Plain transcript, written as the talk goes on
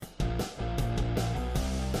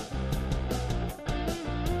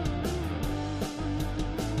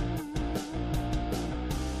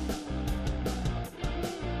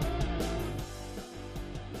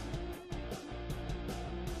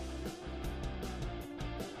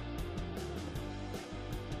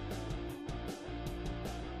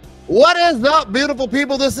What is up, beautiful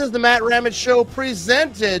people? This is the Matt Ramage Show,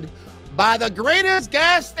 presented by the greatest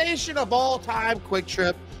gas station of all time, Quick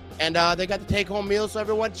Trip. And they got the take-home meals, so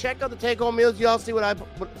everyone check out the take-home meals. You all see what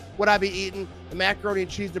I be eating: the macaroni and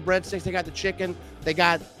cheese, the breadsticks. They got the chicken. They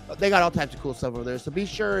got all types of cool stuff over there. So be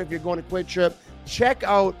sure, if you're going to Quick Trip, check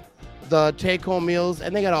out the take-home meals,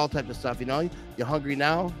 and they got all types of stuff. You know, you're hungry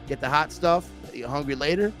now, get the hot stuff. You're hungry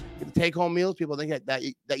later, get the take-home meals. People think that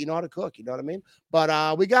you know how to cook. You know what I mean?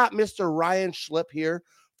 But we got Mr. Ryan Schlipp here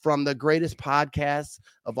from the greatest podcast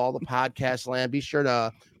of all the podcast land. Be sure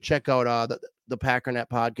to check out the Packernet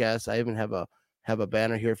podcast. I even have a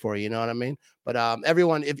banner here for you. You know what I mean? But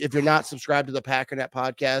everyone, if you're not subscribed to the Packernet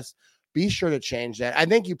podcast, be sure to change that. I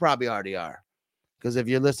think you probably already are, because if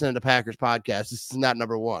you're listening to Packers podcast, this is not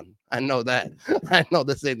number one. I know that. I know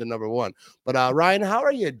this ain't the number one. But Ryan, how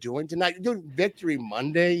are you doing tonight? You're doing Victory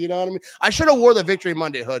Monday. You know what I mean? I should have wore the Victory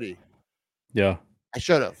Monday hoodie. Yeah, I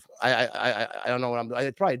should have. I don't know what I'm doing.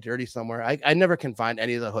 It's probably dirty somewhere. I never can find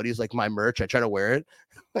any of the hoodies, like my merch. I try to wear it.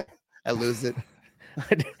 I lose it.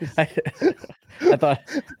 I thought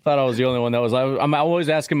I was the only one that was. I'm always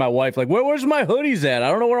asking my wife, like, where's my hoodies at? I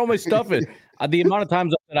don't know where all my stuff is. The amount of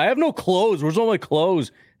times I said, I have no clothes. Where's all my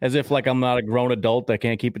clothes? As if like I'm not a grown adult that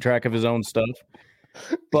can't keep a track of his own stuff.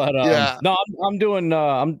 But yeah. No, I'm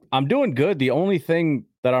doing good. The only thing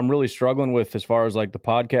that I'm really struggling with as far as like the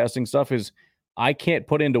podcasting stuff is I can't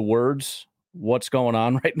put into words what's going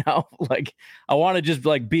on right now. Like, I want to just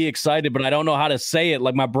like be excited, but I don't know how to say it.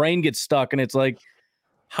 Like, my brain gets stuck, and it's like,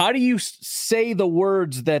 how do you say the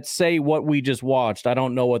words that say what we just watched? I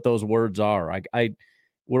don't know what those words are.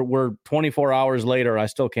 We're 24 hours later. I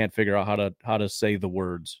still can't figure out how to say the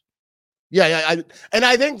words. Yeah.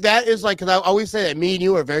 I think that is like, because I always say that me and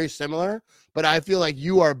you are very similar, but I feel like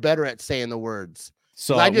you are better at saying the words.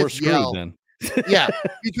 So we're screwed then. Yeah,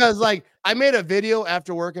 because like I made a video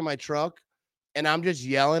after work in my truck, and I'm just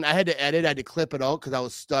yelling. I had to edit. I had to clip it out because I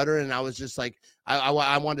was stuttering, and I was just like, I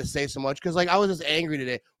wanted to say so much because like I was just angry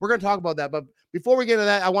today. We're gonna talk about that, but before we get into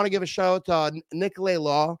that, I want to give a shout out to Nicolay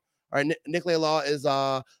Law. All right, Nicolay Law is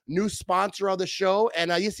a new sponsor of the show,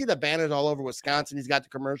 and you see the banners all over Wisconsin. He's got the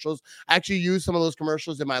commercials. I actually used some of those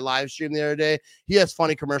commercials in my live stream the other day. He has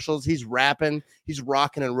funny commercials. He's rapping. He's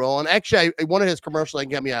rocking and rolling. Actually, one of his commercials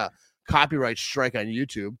got me a copyright strike on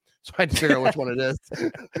YouTube, so I had to figure out which one it is.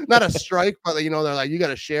 Not a strike, but you know, they're like, you got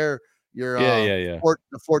to share your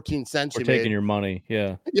the 14 cents We're you taking made. your money.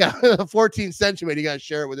 Yeah 14 cents you made, you got to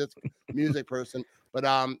share it with this music person. But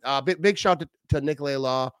big shout to Nicolay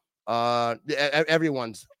Law.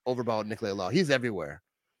 Everyone's over about Nicolay Law. He's everywhere.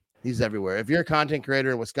 If you're a content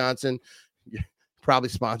creator in Wisconsin, you're probably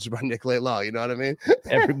sponsored by Nicolay Law. You know what I mean?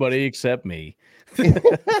 Everybody except me.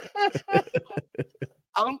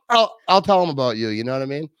 I'll tell them about you. You know what I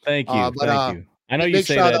mean? Thank you. Thank you. I know you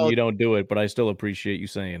say that and you don't do it, but I still appreciate you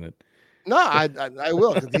saying it. No, I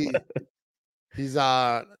will. He's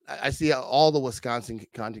I see all the Wisconsin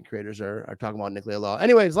content creators are talking about Nicolay Law.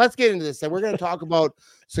 Anyways, let's get into this. And we're going to talk about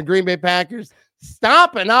some Green Bay Packers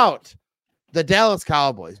stomping out the Dallas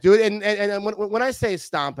Cowboys, dude. And when I say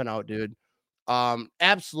stomping out, dude,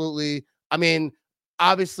 absolutely. I mean,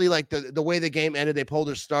 obviously, like the way the game ended, they pulled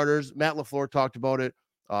their starters. Matt LaFleur talked about it.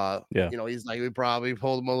 You know, he's like, we probably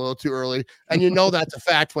pulled them a little too early, and you know that's a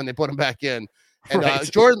fact when they put him back in. And right.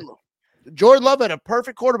 Jordan Love had a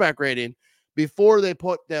perfect quarterback rating before they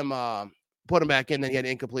put him back in. Then he had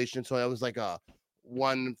incompletion, so that was like a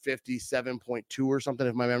 157.2 or something,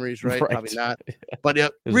 if my memory is right. Probably not, but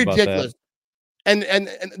ridiculous. And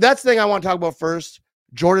that's the thing I want to talk about first.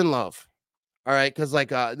 Jordan Love. All right, because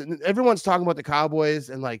like everyone's talking about the Cowboys,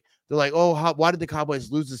 and like they're like, oh, why did the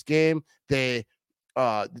Cowboys lose this game? They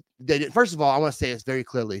did. First of all, I want to say this very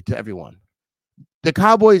clearly to everyone: the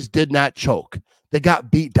Cowboys did not choke. They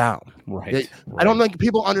got beat down. Right. I don't think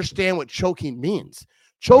people understand what choking means.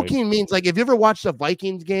 Choking means, like, if you ever watched a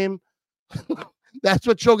Vikings game, that's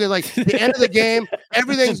what choking is. Like, the end of the game,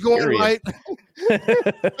 everything's going right. And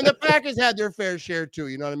the Packers had their fair share too.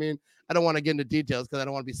 You know what I mean? I don't want to get into details because I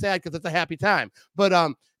don't want to be sad, because it's a happy time.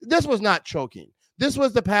 But this was not choking. This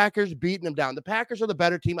was the Packers beating them down. The Packers are the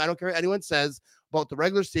better team. I don't care what anyone says about the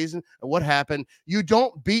regular season and what happened. You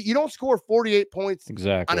don't score 48 points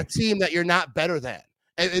on a team that you're not better than.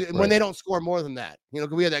 And when they don't score more than that, you know,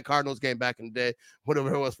 we had that Cardinals game back in the day,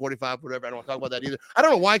 whatever it was, 45, whatever. I don't want to talk about that either. I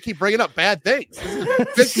don't know why I keep bringing up bad things.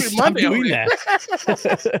 Victory Monday. Doing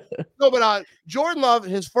that. No, but Jordan Love,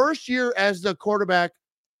 his first year as the quarterback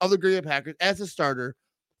of the Green Bay Packers, as a starter,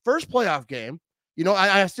 first playoff game. You know,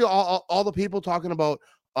 I still all the people talking about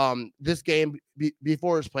this game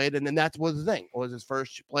before it was played, and then that was the thing. Was his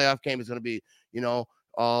first playoff game is going to be, you know,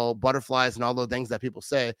 all butterflies and all those things that people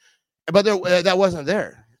say. But that wasn't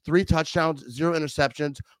there. 3 touchdowns, 0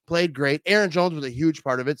 interceptions, played great. Aaron Jones was a huge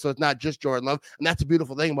part of it, so it's not just Jordan Love, and that's a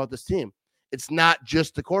beautiful thing about this team. It's not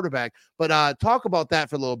just the quarterback. But talk about that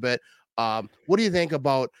for a little bit. What do you think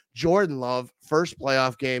about Jordan Love, first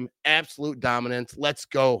playoff game, absolute dominance? Let's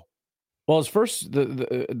go. Well, as far as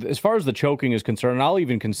the choking is concerned, I'll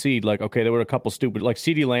even concede, like, okay, there were a couple stupid, like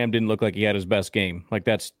CeeDee Lamb didn't look like he had his best game. Like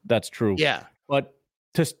that's true. Yeah. But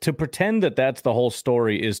to pretend that that's the whole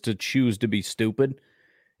story is to choose to be stupid.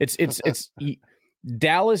 It's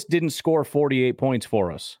Dallas didn't score 48 points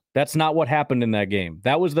for us. That's not what happened in that game.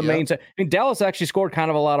 That was the main. I mean, Dallas actually scored kind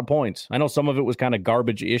of a lot of points. I know some of it was kind of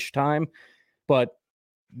garbage-ish time, but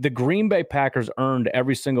the Green Bay Packers earned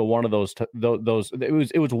every single one of those.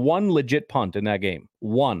 It was one legit punt in that game.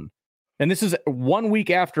 One. And this is 1 week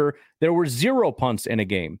after there were 0 punts in a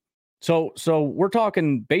game. So we're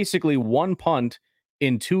talking basically one punt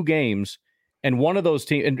in 2 games. And one of those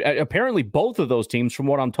teams, and apparently both of those teams, from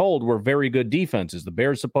what I'm told, were very good defenses. The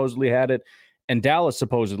Bears supposedly had it, and Dallas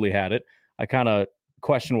supposedly had it. I kind of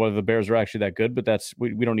question whether the Bears are actually that good, but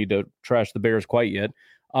we don't need to trash the Bears quite yet.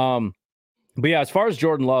 But yeah, as far as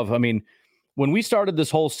Jordan Love, I mean, when we started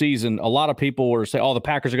this whole season, a lot of people were saying, "Oh, the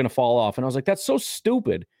Packers are going to fall off," and I was like, "That's so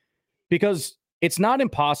stupid," because it's not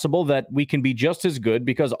impossible that we can be just as good.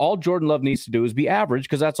 Because all Jordan Love needs to do is be average,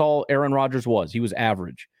 because that's all Aaron Rodgers was. He was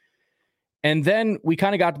average. And then we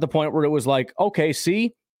kind of got to the point where it was like, okay,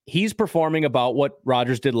 see, he's performing about what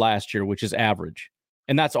Rodgers did last year, which is average.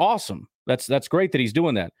 And that's awesome. That's great that he's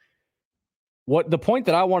doing that. What the point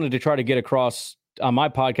that I wanted to try to get across on my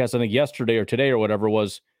podcast, I think yesterday or today or whatever,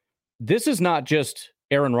 was this is not just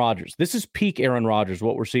Aaron Rodgers. This is peak Aaron Rodgers,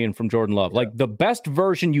 what we're seeing from Jordan Love. Yeah. Like the best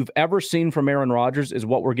version you've ever seen from Aaron Rodgers is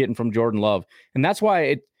what we're getting from Jordan Love. And that's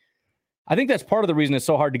why I think that's part of the reason it's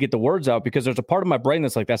so hard to get the words out, because there's a part of my brain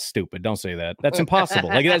that's like, that's stupid. Don't say that. That's impossible.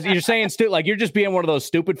 Like you're saying stupid, like you're just being one of those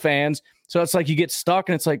stupid fans. So it's like you get stuck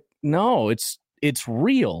and it's like, no, it's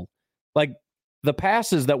real. Like the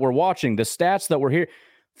passes that we're watching, the stats that we're here,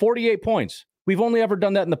 48 points. We've only ever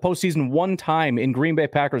done that in the postseason one time in Green Bay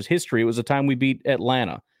Packers history. It was the time we beat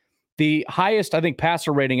Atlanta. The highest, I think,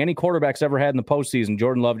 passer rating any quarterback's ever had in the postseason,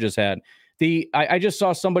 Jordan Love just had. I just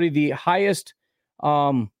saw somebody, the highest,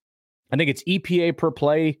 I think it's EPA per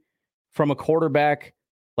play from a quarterback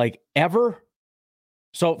like ever.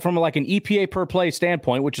 So from like an EPA per play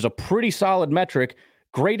standpoint, which is a pretty solid metric,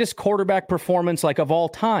 greatest quarterback performance like of all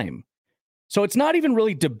time. So it's not even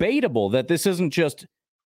really debatable that this isn't just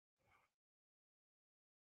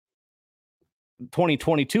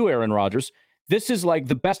 2022 Aaron Rodgers. This is like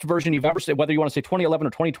the best version you've ever seen, whether you want to say 2011 or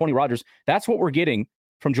 2020 Rodgers. That's what we're getting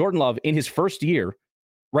from Jordan Love in his first year.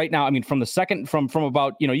 Right now, I mean, from the second, from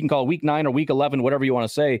about, you can call it week 9 or week 11, whatever you want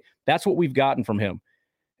to say, that's what we've gotten from him.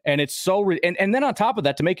 And it's so, and then on top of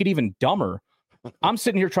that, to make it even dumber, I'm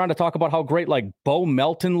sitting here trying to talk about how great, like, Bo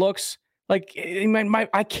Melton looks. Like,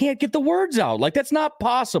 I can't get the words out. Like, that's not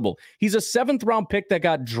possible. He's a 7th round pick that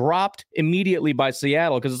got dropped immediately by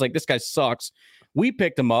Seattle because it's like, this guy sucks. We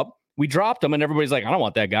picked him up. We dropped him, and everybody's like, I don't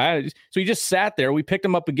want that guy. So he just sat there. We picked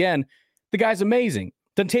him up again. The guy's amazing.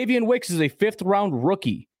 Dontavian Wicks is a 5th round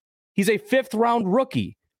rookie. He's a 5th round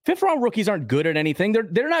rookie. 5th round rookies aren't good at anything.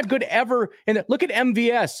 They're not good ever. And look at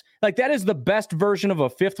MVS. Like, that is the best version of a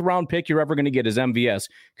 5th round pick you're ever going to get is MVS.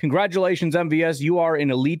 Congratulations, MVS. You are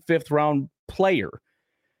an elite 5th round player.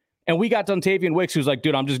 And we got Dontavian Wicks, who's like,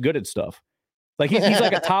 dude, I'm just good at stuff. Like, he's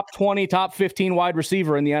like a top 20, top 15 wide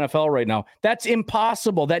receiver in the NFL right now. That's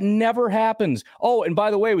impossible. That never happens. Oh, and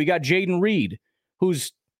by the way, we got Jaden Reed,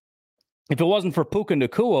 who's, if it wasn't for Puka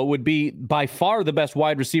Nacua, would be by far the best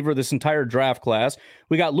wide receiver of this entire draft class.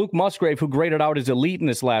 We got Luke Musgrave, who graded out as elite in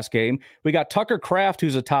this last game. We got Tucker Kraft,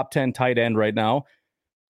 who's a top 10 tight end right now.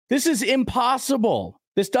 This is impossible.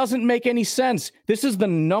 This doesn't make any sense. This is the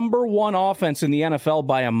number 1 offense in the NFL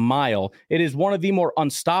by a mile. It is one of the more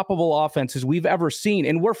unstoppable offenses we've ever seen.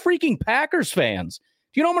 And we're freaking Packers fans.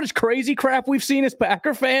 Do you know how much crazy crap we've seen as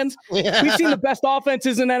Packer fans? Yeah. We've seen the best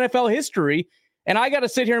offenses in NFL history. And I got to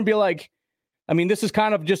sit here and be like, I mean, this is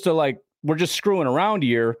kind of just we're just screwing around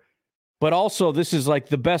here, but also this is like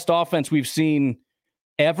the best offense we've seen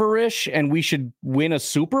ever-ish, and we should win a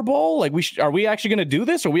Super Bowl. Like, are we actually going to do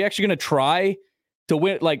this? Are we actually going to try to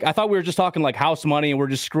win? Like, I thought we were just talking like house money and we're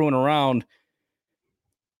just screwing around.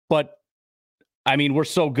 But I mean, we're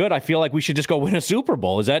so good. I feel like we should just go win a Super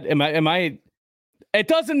Bowl. Am I, it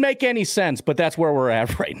doesn't make any sense, but that's where we're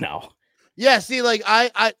at right now. Yeah. See, like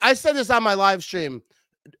I said this on my live stream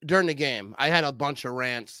during the game. I had a bunch of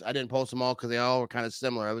rants. I didn't post them all because they all were kind of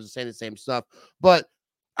similar. I was saying the same stuff, but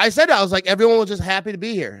I said that. I was like, everyone was just happy to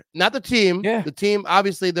be here. Not the team. Yeah. The team,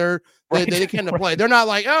 obviously, they can't play. They're not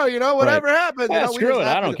like, oh, whatever happened. Yeah, we screw it.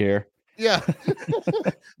 I don't care. Yeah.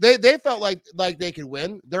 they felt like they could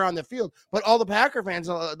win. They're on the field. But all the Packer fans,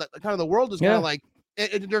 kind of the world is kind of like,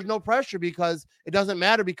 there's no pressure because it doesn't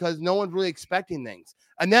matter because no one's really expecting things.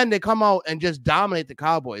 And then they come out and just dominate the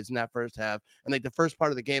Cowboys in that first half and like the first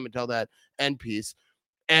part of the game until that end piece.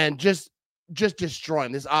 And just destroy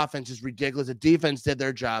them. This offense is ridiculous. The defense did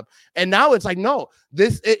their job. And now it's like, no,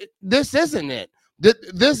 this isn't it.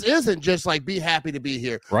 This isn't just like be happy to be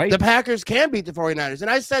here. Right. The Packers can beat the 49ers.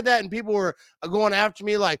 And I said that and people were going after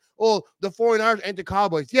me like, oh, the 49ers ain't the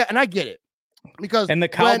Cowboys. Yeah, and I get it. And the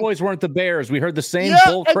Cowboys weren't the Bears. We heard the same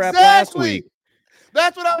bull crap last week.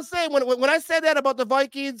 That's what I was saying. When I said that about the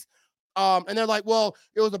Vikings, and they're like, well,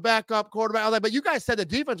 it was a backup quarterback. I was like, but you guys said the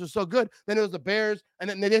defense was so good. Then it was the Bears. And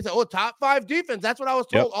then they said, oh, top 5 defense. That's what I was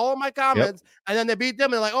told, all of my comments. Yep. And then they beat them.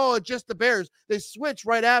 And they're like, oh, it's just the Bears. They switched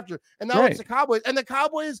right after. And now it's the Cowboys. And the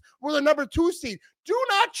Cowboys were the number 2 seed. Do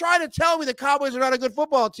not try to tell me the Cowboys are not a good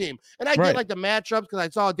football team. And I get like the matchups because I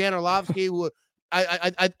saw Dan Orlovsky, who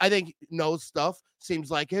I think knows stuff,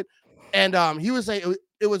 seems like it. And he was saying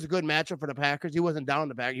it was a good matchup for the Packers. He wasn't down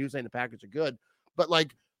the Packers. He was saying the Packers are good. But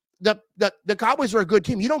like, the Cowboys are a good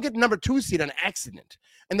team. You don't get the number 2 seed on accident.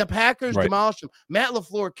 And the Packers demolished them. Matt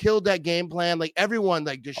LaFleur killed that game plan. Like everyone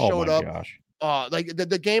like just showed up. Gosh. Like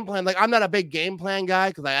the game plan. Like I'm not a big game plan guy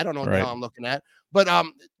because I don't know what the hell I'm looking at. But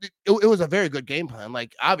it was a very good game plan.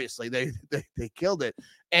 Like obviously they killed it.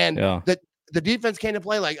 And the defense came to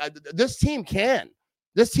play. Like this team can.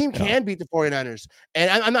 This team can beat the 49ers.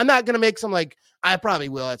 And I'm not going to make some like, I probably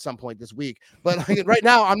will at some point this week. But like, right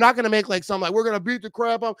now, I'm not going to make like some like, we're going to beat the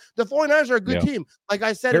crap out. The 49ers are a good team. Like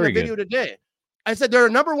I said in the video today, I said they're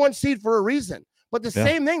a number 1 seed for a reason. But the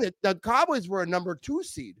same thing that the Cowboys were a number 2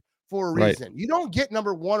 seed for a reason. You don't get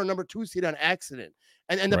number 1 or number 2 seed on accident.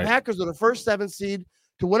 And the Packers are the first 7 seed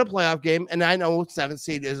to win a playoff game. And I know 7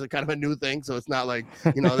 seed is a kind of a new thing. So it's not like,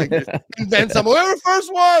 they just invent something. We're the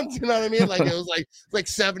first ones. You know what I mean? Like it was like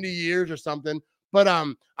 70 years or something. But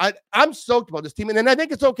I'm stoked about this team. And I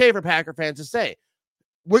think it's okay for Packer fans to say,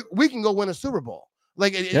 we can go win a Super Bowl.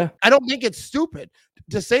 Like, I don't think it's stupid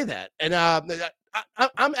to say that. And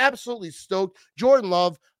I'm absolutely stoked. Jordan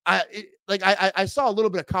Love, I saw a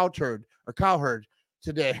little bit of Cowherd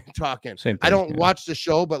today talking. I don't watch the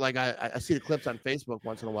show, but like I see the clips on Facebook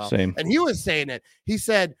once in a while. And he was saying it. He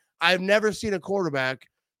said, I've never seen a quarterback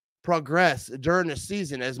progress during the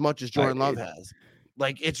season as much as Jordan Love has.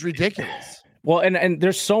 Like it's ridiculous. Well, and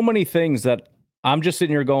there's so many things that I'm just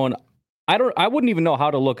sitting here going, I wouldn't even know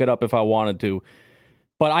how to look it up if I wanted to.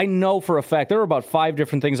 But I know for a fact there are about 5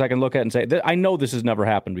 different things I can look at and say, I know this has never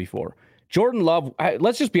happened before. Jordan Love,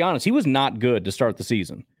 let's just be honest, he was not good to start the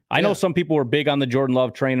season. I know some people were big on the Jordan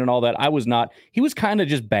Love train and all that. I was not. He was kind of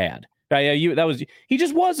just bad. He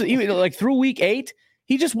just wasn't. Like through week 8,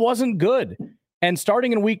 he just wasn't good. And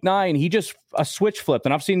starting in week 9, he just a switch flipped.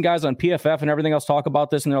 And I've seen guys on PFF and everything else talk about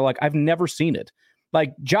this, and they're like, I've never seen it.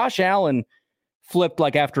 Like Josh Allen flipped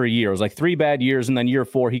like after a year. It was like 3 bad years, and then year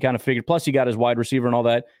 4, he kind of figured. Plus, he got his wide receiver and all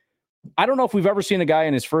that. I don't know if we've ever seen a guy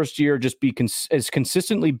in his first year just be as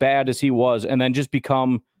consistently bad as he was, and then just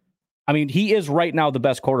become. I mean, he is right now the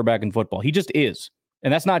best quarterback in football. He just is.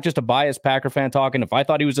 And that's not just a biased Packer fan talking. If I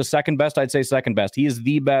thought he was the second best, I'd say second best. He is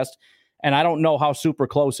the best. And I don't know how super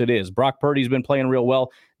close it is. Brock Purdy's been playing real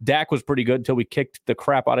well. Dak was pretty good until we kicked the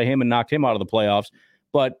crap out of him and knocked him out of the playoffs.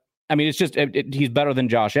 But, I mean, it's just he's better than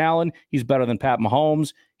Josh Allen. He's better than Pat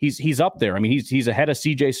Mahomes. He's up there. I mean, he's ahead of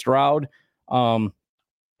C.J. Stroud.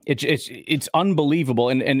 It's unbelievable.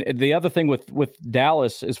 And the other thing with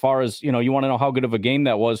Dallas, as far as, you want to know how good of a game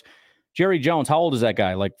that was, Jerry Jones, how old is that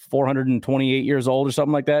guy? Like 428 years old or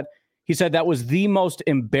something like that? He said that was the most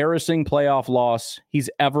embarrassing playoff loss he's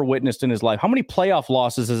ever witnessed in his life. How many playoff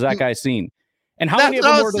losses has that guy seen? And how many of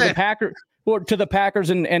them were to the Packers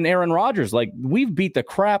and Aaron Rodgers? Like, we've beat the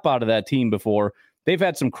crap out of that team before. They've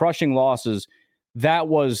had some crushing losses. That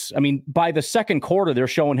was, I mean, by the second quarter, they're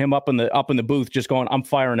showing him up in the booth, just going, "I'm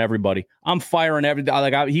firing everybody. I'm firing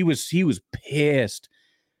everybody." Like he was pissed.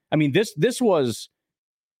 I mean, this was.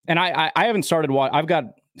 And I haven't started watching. I've got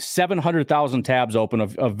 700,000 tabs open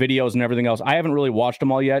of videos and everything else. I haven't really watched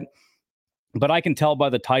them all yet, but I can tell by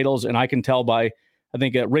the titles, and I can tell by, I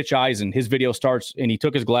think, Rich Eisen, his video starts, and he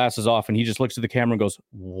took his glasses off, and he just looks at the camera and goes,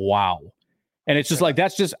 "Wow." And it's just like,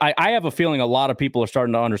 that's just, I have a feeling a lot of people are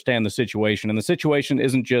starting to understand the situation. And the situation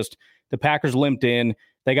isn't just the Packers limped in.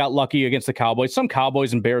 They got lucky against the Cowboys. Some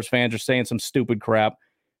Cowboys and Bears fans are saying some stupid crap.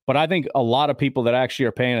 But I think a lot of people that actually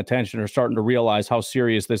are paying attention are starting to realize how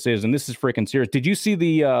serious this is. And this is freaking serious. Did you see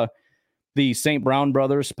the the St. Brown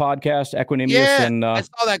Brothers podcast, Equanimous. Yeah, and I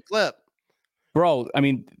saw that clip. Bro, I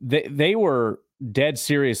mean, they were dead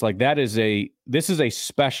serious. Like this is a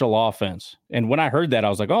special offense. And when I heard that, I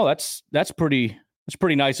was like, oh, that's pretty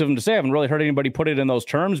nice of them to say. I haven't really heard anybody put it in those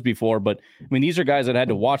terms before. But I mean, these are guys that had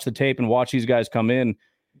to watch the tape and watch these guys come in,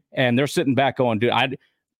 and they're sitting back going, dude,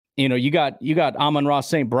 you got Amon-Ra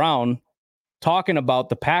St. Brown talking about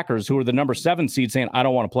the Packers, who are the number 7 seed, saying, I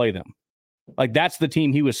don't want to play them. Like, that's the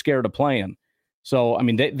team he was scared of playing. So, I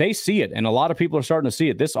mean, they see it, and a lot of people are starting to see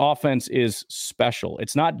it. This offense is special.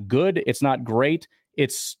 It's not good. It's not great.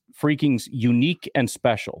 It's freaking unique and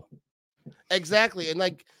special. Exactly. And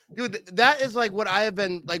like, dude, that is like what I have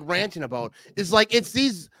been like ranting about. Is like, it's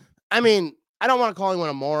these, I mean, I don't want to call anyone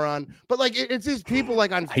a moron, but like, it's these people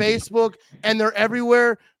like on Facebook, and they're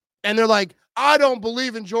everywhere, and they're like, I don't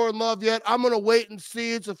believe in Jordan Love yet. I'm going to wait and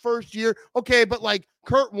see. It's the first year. Okay, but like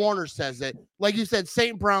Kurt Warner says it. Like you said,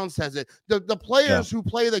 St. Brown says it. The players who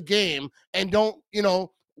play the game and don't,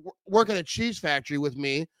 work at a cheese factory with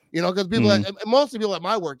me, because people, most people at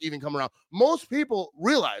my work even come around. Most people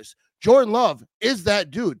realize Jordan Love is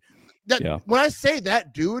that dude. When I say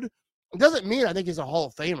that dude, it doesn't mean I think he's a Hall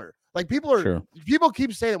of Famer. Like people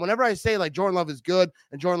keep saying it. Whenever I say like Jordan Love is good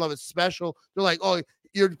and Jordan Love is special, they're like, oh,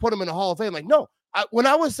 you're put him in the Hall of Fame. Like, no, when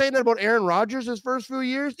I was saying that about Aaron Rodgers his first few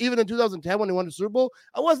years, even in 2010 when he won the Super Bowl,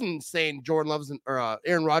 I wasn't saying Jordan Love's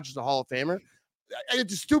Aaron Rodgers is a Hall of Famer.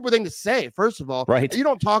 It's a stupid thing to say, first of all. Right. You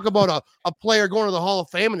don't talk about a player going to the Hall of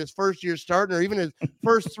Fame in his first year starting, or even his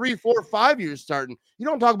first 3, 4, 5 years starting. You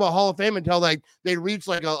don't talk about Hall of Fame until like they reach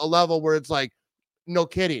like a level where it's like, no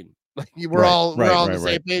kidding. Like we're all on the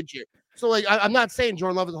same page here. So like I'm not saying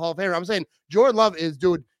Jordan Love is a Hall of Famer. I'm saying Jordan Love is,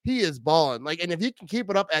 dude, he is balling. Like, and if he can keep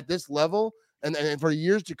it up at this level and for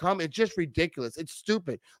years to come, it's just ridiculous. It's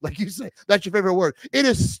stupid. Like you say, that's your favorite word. It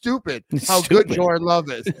is stupid how good Jordan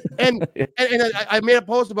Love is. And I made a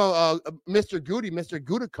post about Mr.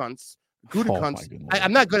 Gutekunst.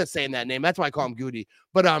 I'm not good at saying that name. That's why I call him Goody.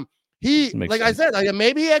 But he, like sense. I said, like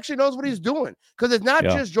maybe he actually knows what he's doing, because it's not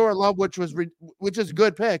just Jordan Love, which is a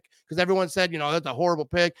good pick, because everyone said, that's a horrible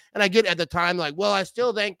pick. And I get at the time, like, well, I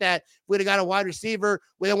still think that if we'd have got a wide receiver,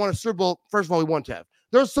 we don't want a Super Bowl. First of all, we wouldn't have.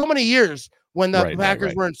 There's so many years when the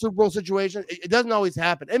Packers were in Super Bowl situations. It doesn't always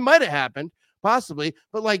happen. It might have happened, possibly,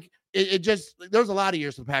 but like it just, there's a lot of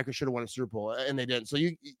years the Packers should have won a Super Bowl and they didn't. So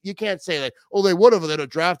you can't say like, oh, they would have, they'd have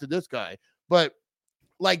drafted this guy. But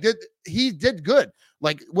like he did good.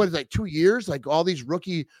 Like, what is like 2 years? Like all these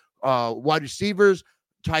rookie wide receivers,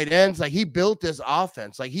 tight ends. Like he built this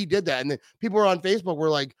offense. Like he did that. And then people were on Facebook were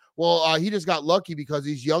like, well, he just got lucky because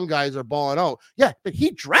these young guys are balling out. Yeah, but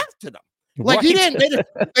he drafted them. Like he didn't. They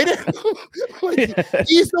didn't. Like,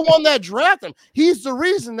 he's the one that drafted them. He's the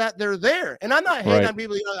reason that they're there. And I'm not hating on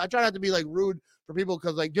people. I try not to be like rude for people,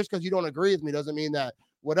 because like just because you don't agree with me doesn't mean that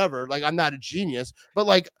whatever. Like I'm not a genius, but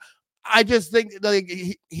like I just think like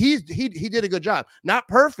he did a good job. Not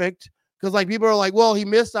perfect, because like people are like, well, he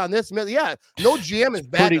missed on this. Yeah, no GM is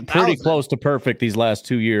bad. Pretty close to perfect these last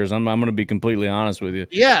 2 years. I'm going to be completely honest with you.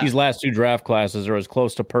 Yeah, these last 2 draft classes are as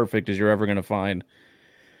close to perfect as you're ever going to find.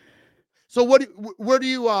 So where do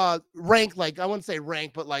you rank? Like, I wouldn't say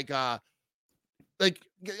rank, but like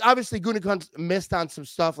obviously Gutekunst missed on some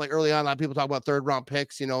stuff like early on. A lot of people talk about 3rd round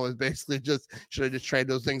picks. Is basically just should have just traded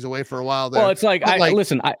those things away for a while there. Well, it's like,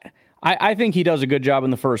 listen, I think he does a good job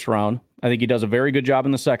in the 1st round. I think he does a very good job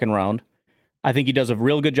in the 2nd round. I think he does a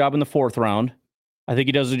real good job in the 4th round. I think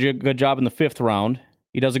he does a good job in the 5th round.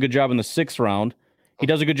 He does a good job in the 6th round. He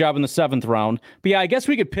does a good job in the 7th round. But yeah, I guess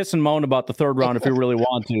we could piss and moan about the 3rd round if we really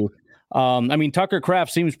want to. I mean, Tucker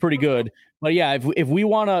Kraft seems pretty good, but yeah, if we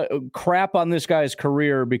want to crap on this guy's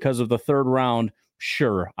career because of the 3rd round,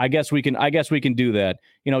 sure, I guess we can do that.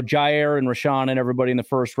 Jair and Rashawn and everybody in the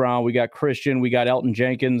 1st round. We got Christian, we got Elton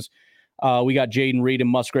Jenkins, we got Jaden Reed and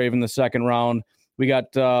Musgrave in the 2nd round. We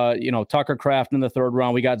got Tucker Kraft in the 3rd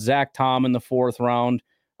round. We got Zach Tom in the 4th round.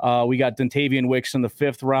 We got Dontavian Wicks in the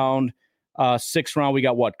 5th round. 6th round, we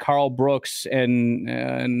got Carl Brooks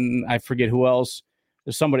and I forget who else.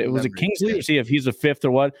 There's somebody. Was it Kingsley? Or see if he's a 5th or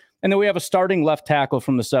what. And then we have a starting left tackle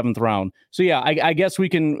from the 7th round. So yeah, I guess we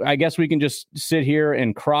can just sit here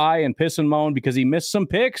and cry and piss and moan because he missed some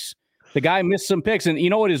picks. The guy missed some picks, and you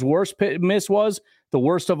know what his worst miss was? The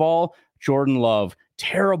worst of all, Jordan Love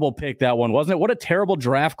terrible pick that one, wasn't it? What a terrible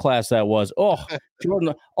draft class that was. Oh,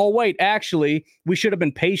 Jordan. Oh, wait, actually, we should have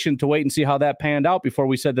been patient to wait and see how that panned out before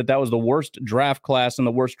we said that that was the worst draft class and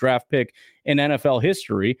the worst draft pick in NFL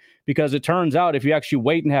history, because it turns out if you actually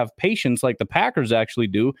wait and have patience like the Packers actually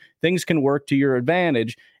do, things can work to your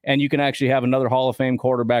advantage, and you can actually have another Hall of Fame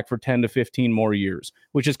quarterback for 10 to 15 more years,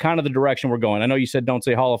 which is kind of the direction we're going. I know you said don't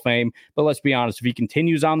say Hall of Fame, but let's be honest. If he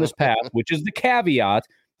continues on this path, which is the caveat,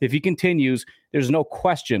 if he continues, there's no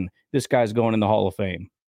question this guy's going in the Hall of Fame.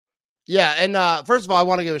 Yeah, and first of all, I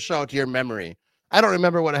want to give a shout out to your memory. I don't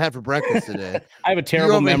remember what I had for breakfast today. I have a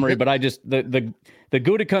terrible memory, but I just the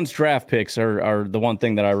Gutekunst draft picks are the one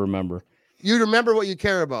thing that I remember. You remember what you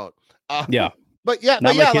care about. Yeah. But yeah,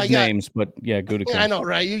 not but my kids' names, but yeah, Gutekunst. Yeah, I know,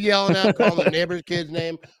 right? You yelling at calling the neighbor's kid's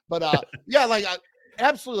name, but yeah, like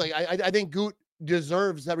absolutely. I think Goot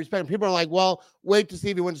deserves that respect. People are like, well, wait to see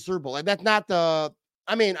if he wins the Super Bowl. Like that's not the.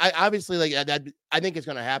 I mean, I obviously like that. I think it's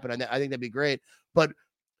going to happen. I think that'd be great, but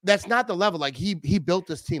that's not the level. Like he built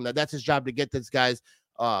this team. That's his job to get these guys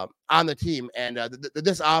on the team, and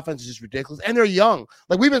this offense is just ridiculous. And they're young.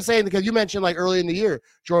 Like we've been saying, because you mentioned like early in the year,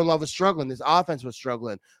 Jordan Love was struggling. This offense was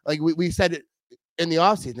struggling. Like we said it in the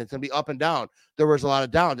offseason, it's going to be up and down. There was a lot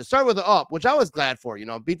of down. To start with the up, which I was glad for.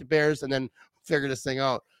 Beat the Bears and then figure this thing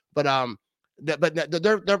out. But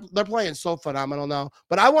they're playing so phenomenal now.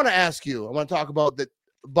 But I want to ask you. I want to talk about the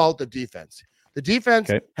defense. The defense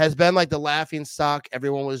has been like the laughing stock.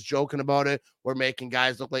 Everyone was joking about it. We're making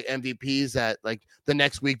guys look like MVPs at like the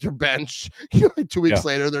next week they're benched. 2 weeks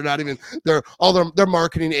later, they're not even. Their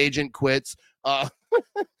marketing agent quits. They're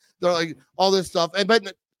like all this stuff.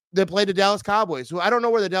 But they played the Dallas Cowboys, who I don't know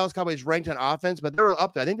where the Dallas Cowboys ranked on offense, but they were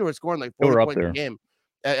up there. I think they were scoring like 40 points a game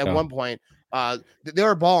at one point. They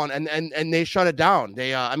were balling and they shut it down.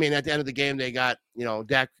 They I mean, at the end of the game, they got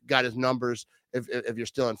Dak got his numbers. If you're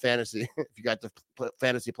still in fantasy, if you got the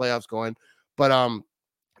fantasy playoffs going, but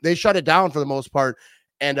they shut it down for the most part.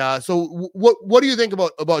 And so what do you think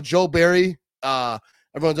about Joe Barry?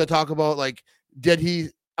 Everyone's gonna talk about like, did he?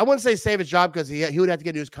 I wouldn't say save his job because he would have to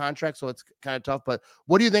get a new contract, so it's kind of tough. But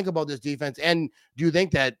what do you think about this defense? And do you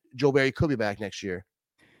think that Joe Barry could be back next year?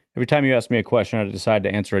 Every time you ask me a question, I decide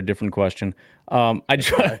to answer a different question. I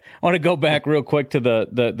want to go back real quick to the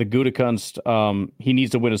Gutekunst. He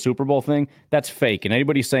needs to win a Super Bowl thing. That's fake, and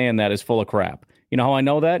anybody saying that is full of crap. You know how I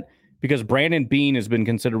know that? Because Brandon Beane has been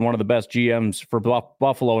considered one of the best GMs for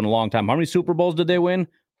Buffalo in a long time. How many Super Bowls did they win?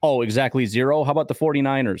 Oh, exactly 0. How about the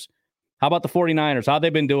 49ers? How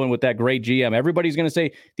they've been doing with that great GM? Everybody's going to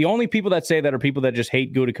say the only people that say that are people that just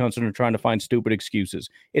hate Gutekunst and are trying to find stupid excuses.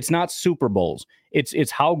 It's not Super Bowls.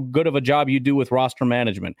 It's how good of a job you do with roster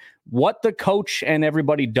management. What the coach and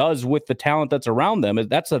everybody does with the talent that's around them,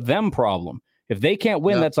 that's a them problem. If they can't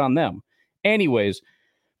win, that's on them. Anyways,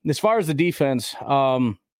 as far as the defense,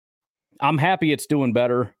 I'm happy it's doing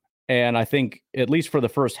better. And I think at least for the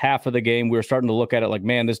first half of the game, we were starting to look at it like,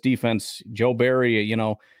 man, this defense, Joe Barry,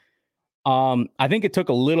 I think it took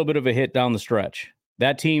a little bit of a hit down the stretch.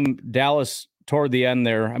 That team, Dallas, toward the end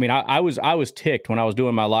there. I mean, I was ticked when I was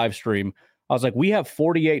doing my live stream. I was like, we have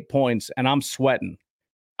 48 points and I'm sweating.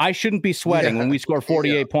 I shouldn't be sweating when we score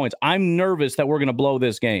 48 points. I'm nervous that we're going to blow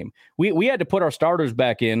this game. We had to put our starters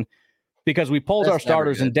back in because we pulled our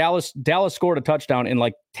starters and Dallas scored a touchdown in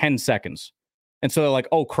like 10 seconds. And so they're like,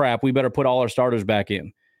 oh crap, we better put all our starters back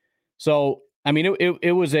in. So, I mean,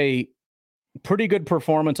 it was a pretty good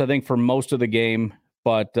performance, I think, for most of the game.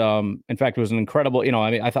 But in fact, it was an incredible,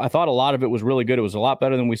 I mean, I thought a lot of it was really good. It was a lot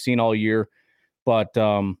better than we've seen all year. But,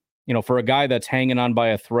 for a guy that's hanging on by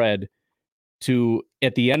a thread to,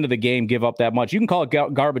 at the end of the game, give up that much, you can call it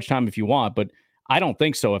garbage time if you want, but I don't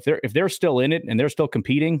think so. If they're still in it and they're still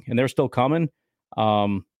competing and they're still coming,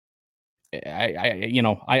 I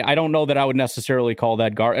don't know that I would necessarily call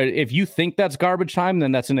that if you think that's garbage time,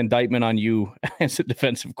 then that's an indictment on you as a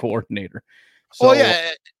defensive coordinator. So,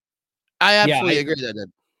 I absolutely agree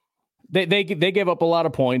that they gave up a lot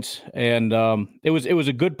of points, and it was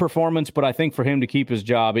a good performance. But I think for him to keep his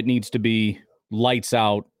job, it needs to be lights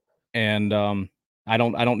out, and I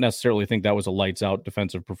don't necessarily think that was a lights out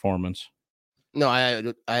defensive performance. No, I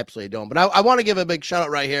absolutely don't. But I want to give a big shout out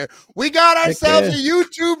right here. We got ourselves a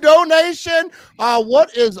YouTube donation.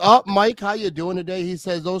 What is up, Mike? How you doing today? He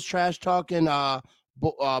says those trash talking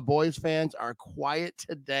boys fans are quiet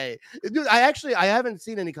today. Dude, I haven't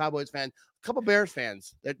seen any Cowboys fans. A couple Bears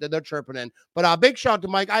fans. They're chirping in. But big shout out to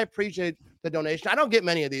Mike. I appreciate the donation. I don't get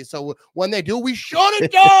many of these, so when they do, we shut it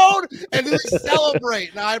down and we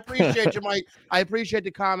celebrate. Now I appreciate you, Mike. I appreciate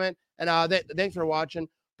the comment, and thanks for watching.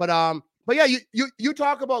 But yeah, you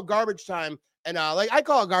talk about garbage time, and like I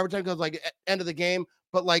call it garbage time because like end of the game.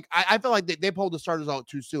 But like, I felt like they pulled the starters out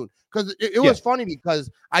too soon because it was funny because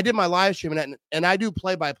I did my live stream and I do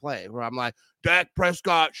play by play where I'm like, Dak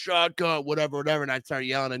Prescott, shotgun, whatever. And I'd start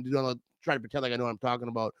yelling and try to pretend like I know what I'm talking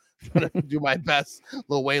about, trying to do my best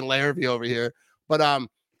little Wayne Larrivee over here. But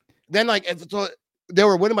then like, so they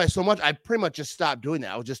were winning by so much, I pretty much just stopped doing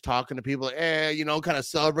that. I was just talking to people, kind of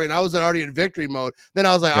celebrating. I was already in victory mode. Then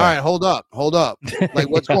I was like, all right, hold up. Like,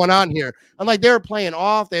 what's going on here? And like, they were playing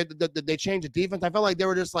off. They changed the defense. I felt like they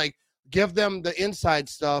were just like, give them the inside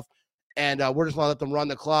stuff, and we're just gonna let them run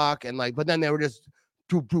the clock. And like, but then they were just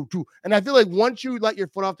doo. And I feel like once you let your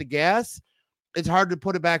foot off the gas, it's hard to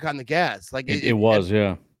put it back on the gas. Like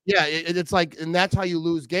it's like, and that's how you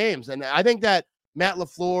lose games. And I think that Matt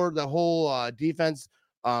LaFleur, the whole defense,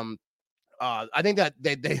 I think that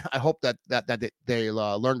I hope that they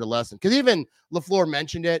learned a lesson, because even LaFleur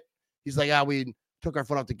mentioned it. He's like, we took our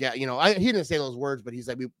foot off the gas. He didn't say those words, but he's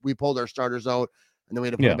like, we pulled our starters out and then we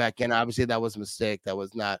had to put it back in. Obviously, that was a mistake. That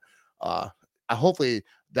was not. Hopefully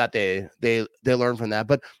that they learn from that.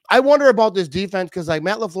 But I wonder about this defense, because like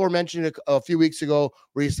Matt LaFleur mentioned it a few weeks ago,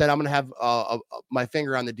 where he said, I'm going to have my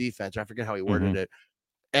finger on the defense. I forget how he worded it.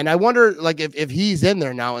 And I wonder, like, if he's in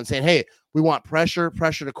there now and saying, hey, we want pressure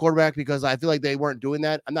to quarterback, because I feel like they weren't doing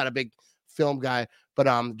that. I'm not a big film guy, but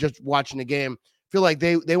just watching the game, feel like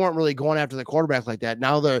they weren't really going after the quarterback like that.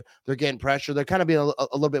 Now they're getting pressure. They're kind of being a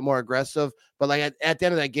little bit more aggressive. But like at the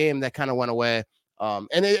end of that game, that kind of went away. And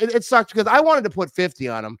it sucked, because I wanted to put 50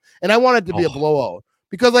 on them, and I wanted to be a blowout.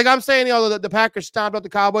 Because like I'm saying, the Packers stomped out the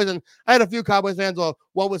Cowboys, and I had a few Cowboys fans go,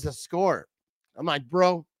 what was the score? I'm like,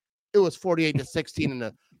 bro, it was 48-16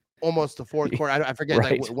 in almost the fourth quarter. I forget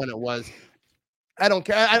like when it was. I don't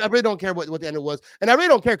care. I really don't care what the end it was. And I really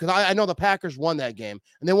don't care, because I know the Packers won that game,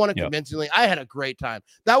 and they won it convincingly. I had a great time.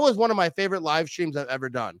 That was one of my favorite live streams I've ever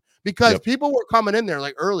done, because people were coming in there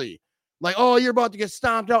like early, like, oh, you're about to get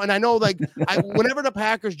stomped out. And I know, like, whenever the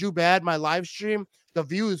Packers do bad, my live stream, the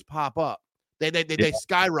views pop up. They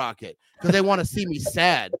skyrocket, because they want to see me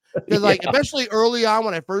sad. Because like, especially early on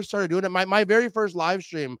when I first started doing it, my very first live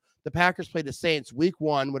stream, the Packers played the Saints week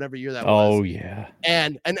 1, whatever year that was. Oh yeah.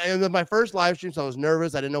 And my first live stream, so I was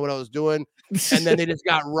nervous. I didn't know what I was doing. And then they just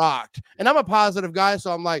got rocked. And I'm a positive guy,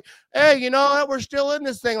 so I'm like, hey, you know what? We're still in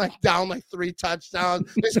this thing, like down like 3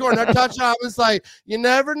 touchdowns. They scored another touchdown. It's like, you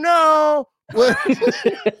never know. And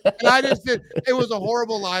I just did. It was a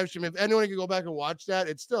horrible live stream. If anyone can go back and watch that,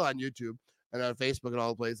 it's still on YouTube and on Facebook and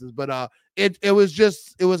all places. But it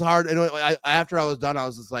was hard. And after I was done, I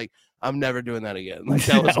was just like, I'm never doing that again. Like,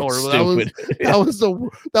 that was horrible.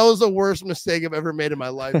 That was the worst mistake I've ever made in my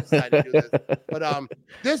life. Decided to do this. But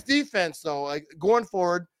this defense, though, like going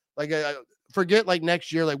forward, like forget like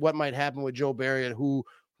next year, like what might happen with Joe Barry and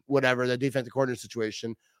whatever the defensive coordinator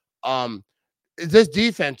situation. This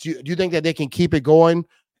defense, do you think that they can keep it going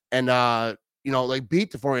and like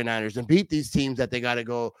beat the 49ers and beat these teams that they got to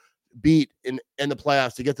go beat in the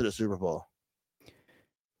playoffs to get to the Super Bowl?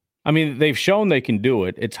 I mean, they've shown they can do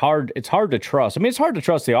it. It's hard to trust. I mean, it's hard to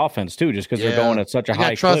trust the offense too, just because they're going at such a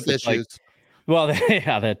high clip. It's like, well,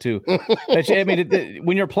 yeah, that too. I mean,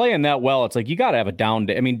 when you're playing that well, it's like you got to have a down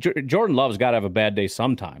day. I mean, Jordan Love's got to have a bad day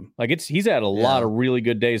sometime. Like he's had a lot of really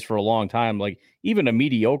good days for a long time. Like even a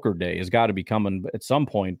mediocre day has got to be coming at some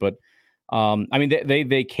point. But I mean,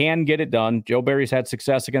 they can get it done. Joe Barry's had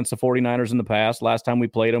success against the 49ers in the past. Last time we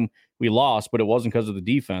played them, we lost, but it wasn't because of the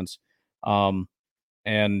defense.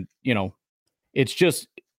 And, it's just,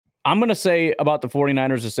 I'm going to say about the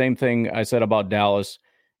 49ers the same thing I said about Dallas,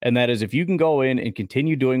 and that is if you can go in and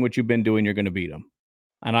continue doing what you've been doing, you're going to beat them.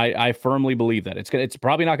 And I firmly believe that. It's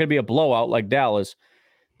probably not going to be a blowout like Dallas,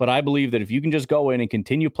 but I believe that if you can just go in and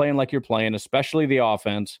continue playing like you're playing, especially the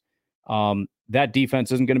offense, that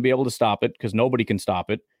defense isn't going to be able to stop it, because nobody can stop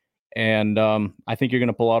it. And I think you're going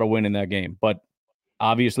to pull out a win in that game. But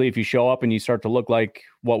obviously, if you show up and you start to look like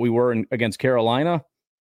what we were against Carolina,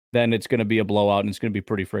 then it's going to be a blowout, and it's going to be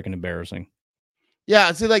pretty freaking embarrassing.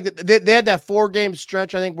 Yeah, see, like they had that 4-game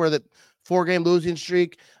stretch, I think, where the 4-game losing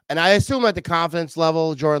streak, and I assume at the confidence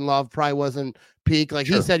level, Jordan Love probably wasn't peak. Like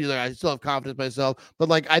he said, I still have confidence myself, but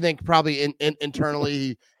like I think probably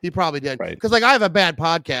internally he probably did, because like I have a bad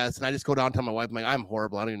podcast, and I just go down and tell my wife, I'm like, I'm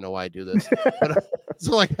horrible. I don't even know why I do this. But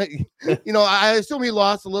so like I assume he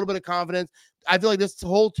lost a little bit of confidence. I feel like this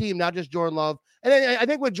whole team, not just Jordan Love. And then I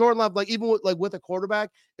think with Jordan Love, like even with a quarterback,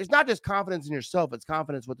 it's not just confidence in yourself; it's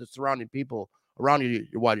confidence with the surrounding people around you,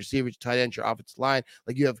 your wide receivers, your tight ends, your offensive line.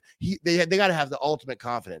 Like they got to have the ultimate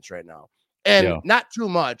confidence right now. And not too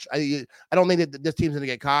much. I don't think that this team's going to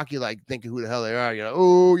get cocky, like thinking who the hell they are.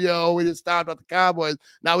 Oh, we just stopped at the Cowboys.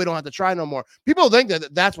 Now we don't have to try no more. People think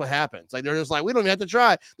that that's what happens. Like, they're just like, we don't even have to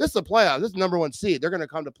try. This is the playoffs. This is the number one seed. They're going to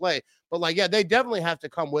come to play. But, like, they definitely have to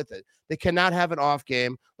come with it. They cannot have an off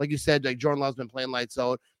game. Like you said, like Jordan Love's been playing lights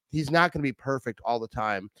out. He's not going to be perfect all the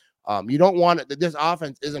time. You don't want it. This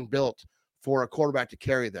offense isn't built for a quarterback to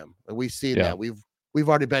carry them. We've seen that. We've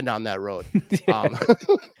already been down that road.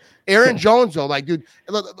 Aaron Jones, though, like, dude,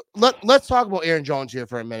 let's talk about Aaron Jones here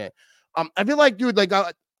for a minute. I feel like, dude, like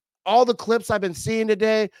all the clips I've been seeing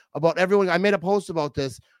today about everyone, I made a post about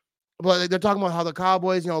this, but they're talking about how the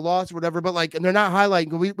Cowboys, lost or whatever, but like, and they're not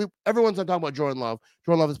highlighting. Everyone's not talking about Jordan Love.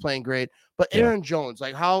 Jordan Love is playing great, but Aaron Jones,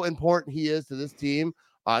 like how important he is to this team.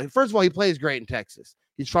 First of all, he plays great in Texas.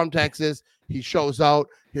 He's from Texas. He shows out.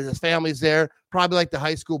 His family's there. Probably like the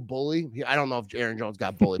high school bully. I don't know if Aaron Jones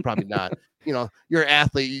got bullied. Probably not. You're an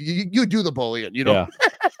athlete. You do the bullying. You don't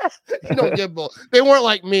get bullied. They weren't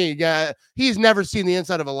like me. Yeah, he's never seen the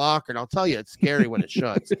inside of a locker, and I'll tell you, it's scary when it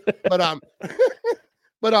shuts.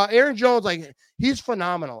 But Aaron Jones, like, he's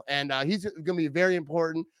phenomenal, and he's going to be very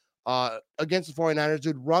important against the 49ers.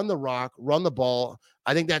 Dude, run the rock, run the ball.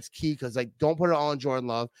 I think that's key because, like, don't put it all on Jordan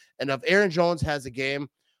Love. And if Aaron Jones has a game,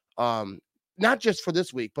 not just for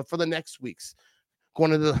this week, but for the next weeks, going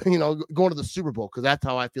to the Super Bowl, because that's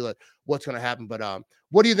how I feel what's going to happen. But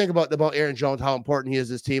what do you think about Aaron Jones, how important he is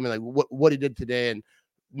to this team, and like what he did today and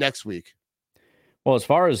next week? Well, as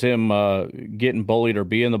far as him getting bullied or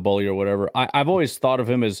being the bully or whatever, I've always thought of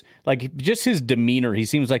him as, like, just his demeanor. He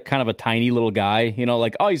seems like kind of a tiny little guy,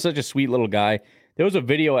 like, oh, he's such a sweet little guy. There was a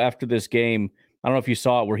video after this game, I don't know if you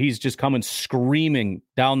saw it, where he's just coming screaming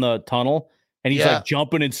down the tunnel, and he's like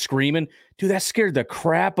jumping and screaming. Dude, that scared the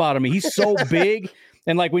crap out of me. He's so big.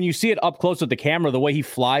 And like when you see it up close with the camera, the way he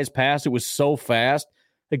flies past, it was so fast.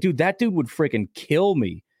 Like, dude, that dude would freaking kill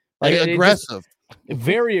me. Like, aggressive.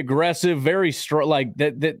 Very aggressive, very strong. Like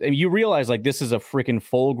that, and you realize, like, this is a freaking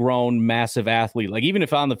full-grown, massive athlete. Like, even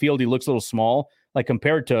if on the field he looks a little small, like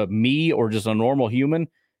compared to me or just a normal human,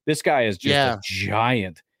 this guy is just a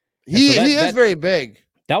giant. He is very big.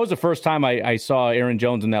 That was the first time I saw Aaron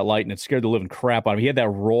Jones in that light, and it scared the living crap out of me. He had that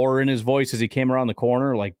roar in his voice as he came around the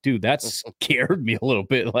corner. Like, dude, that scared me a little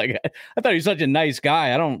bit. Like, I thought he was such a nice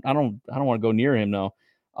guy. I don't want to go near him now.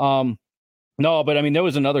 No, but I mean, there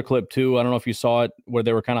was another clip too. I don't know if you saw it, where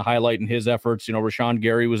they were kind of highlighting his efforts. Rashawn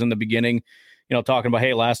Gary was in the beginning, talking about,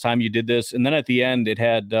 hey, last time you did this. And then at the end, it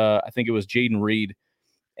had, I think it was Jaden Reed.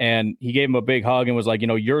 And he gave him a big hug and was like,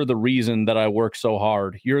 you're the reason that I work so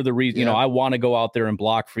hard. You're the reason, I want to go out there and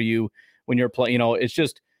block for you when you're playing. It's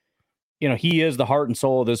just, he is the heart and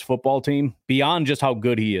soul of this football team, beyond just how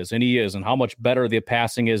good he is. And he is, and how much better the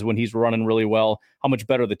passing is when he's running really well, how much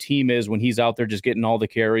better the team is when he's out there just getting all the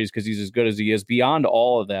carries because he's as good as he is. Beyond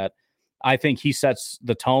all of that, I think he sets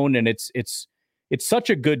the tone, and it's such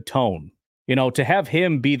a good tone. To have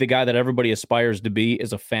him be the guy that everybody aspires to be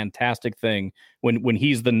is a fantastic thing when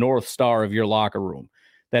he's the North Star of your locker room,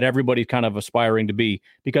 that everybody's kind of aspiring to be,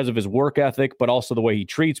 because of his work ethic, but also the way he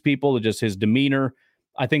treats people, just his demeanor.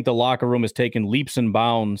 I think the locker room has taken leaps and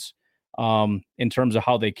bounds in terms of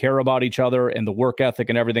how they care about each other and the work ethic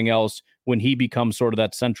and everything else when he becomes sort of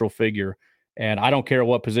that central figure. And I don't care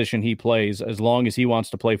what position he plays, as long as he wants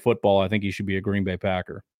to play football, I think he should be a Green Bay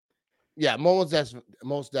Packer. Yeah, most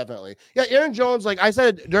definitely. Yeah, Aaron Jones, like I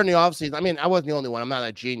said during the offseason, I mean, I wasn't the only one. I'm not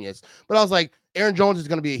a genius. But I was like, Aaron Jones is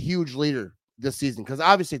going to be a huge leader this season, because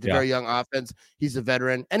obviously it's a very young offense. He's a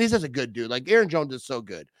veteran, and he's just a good dude. Like, Aaron Jones is so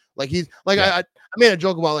good. Like, he's like, I made a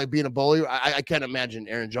joke about, like, being a bully. I can't imagine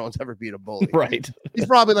Aaron Jones ever being a bully. Right. He's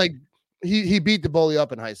probably like, he beat the bully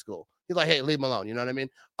up in hike school. He's like, hey, leave him alone. You know what I mean?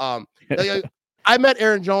 Like, I met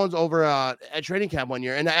Aaron Jones over at training camp one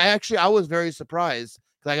year, and I was very surprised,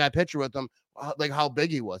 because I got a picture with him, like how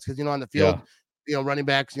big he was. Because, on the field, running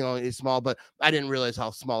backs, he's small, but I didn't realize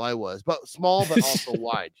how small I was. But small, but also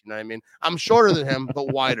wide. You know what I mean? I'm shorter than him,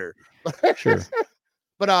 but wider. Sure.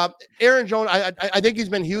 But Aaron Jones, I think he's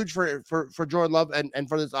been huge for Jordan Love and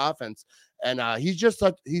for this offense. And he's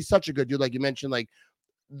such a good dude. Like you mentioned, like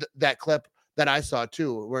that clip that I saw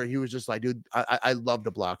too, where he was just like, dude, I love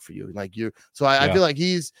to block for you. Like you. So I feel like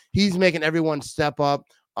he's making everyone step up.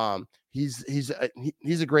 He's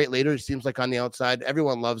a great leader. He seems like on the outside,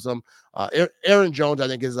 everyone loves him. Aaron Jones, I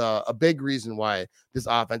think, is a big reason why this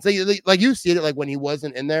offense, like you see it, like when he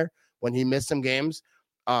wasn't in there, when he missed some games,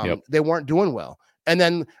 they weren't doing well. And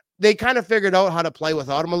then they kind of figured out how to play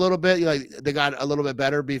without him a little bit. Like, they got a little bit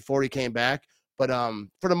better before he came back. But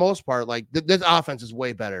for the most part, like this offense is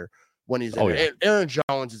way better when he's in there. Aaron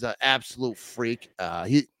Jones is an absolute freak.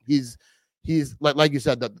 He's he's like you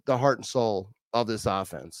said, the heart and soul of this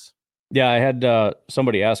offense. Yeah, I had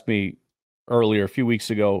somebody ask me earlier a few weeks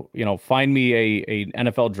ago, find me a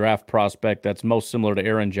NFL draft prospect that's most similar to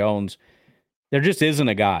Aaron Jones. There just isn't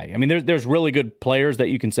a guy. I mean, there's really good players that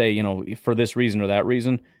you can say, for this reason or that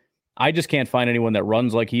reason. I just can't find anyone that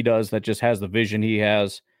runs like he does, that just has the vision he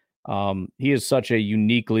has. He is such a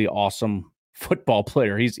uniquely awesome football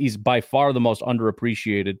player. He's by far the most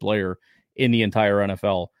underappreciated player in the entire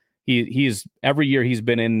NFL. He's every year he's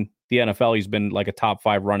been in the NFL, he's been like a top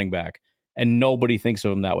 5 running back, and nobody thinks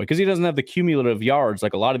of him that way because he doesn't have the cumulative yards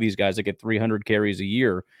like a lot of these guys that get 300 carries a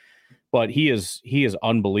year. But he is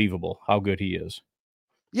unbelievable how good he is.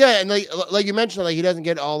 Yeah, and like you mentioned, like he doesn't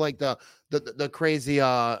get all like the crazy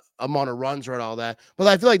amount of runs or all that. But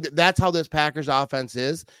I feel like that's how this Packers offense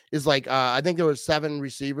is like I think there was 7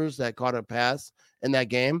 receivers that caught a pass in that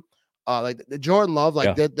game. Like the Jordan Love,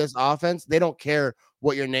 this offense, they don't care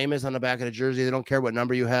what your name is on the back of the jersey. They don't care what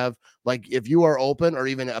number you have. Like if you are open or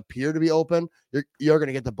even appear to be open, you're going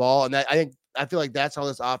to get the ball. And I feel like that's how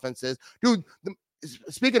this offense is, dude.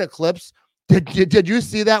 Speaking of clips, did you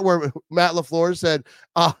see that where Matt LaFleur said,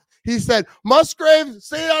 he said, Musgrave,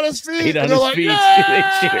 stay on his feet. On his feet.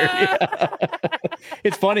 Yeah!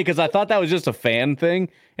 It's funny because I thought that was just a fan thing,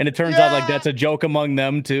 and it turns out like that's a joke among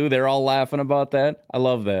them too. They're all laughing about that. I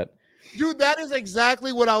love that. Dude, that is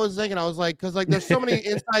exactly what I was thinking. I was like, because like there's so many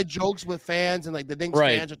inside jokes with fans and like the things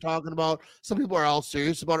fans are talking about. Some people are all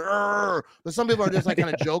serious about it, but some people are just like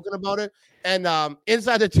kind of joking about it. And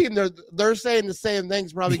inside the team, they're saying the same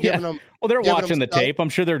things, probably giving them. Well, they're watching the tape. I'm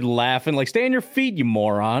sure they're laughing, like, stay on your feet, you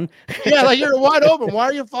moron. Yeah, like you're wide open. Why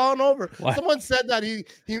are you falling over? What? Someone said that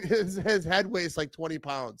his head weighs like 20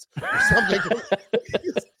 pounds or something.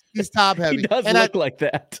 He's top heavy. He does look like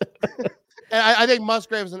that. And I think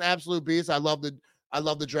Musgrave is an absolute beast. I love the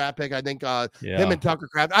draft pick. I think him and Tucker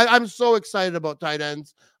Kraft. I'm so excited about tight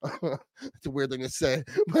ends. It's a weird thing to say,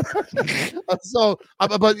 but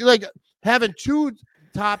like having 2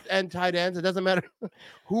 top end tight ends, it doesn't matter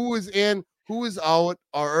who is in, who is out,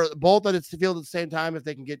 or both at its field at the same time. If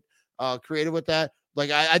they can get creative with that,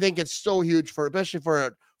 like I think it's so huge especially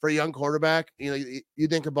for a young quarterback. You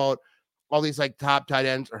think about all these like top tight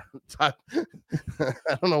ends or top. I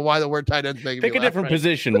don't know why the word tight ends making pick me a different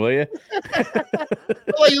position, will you?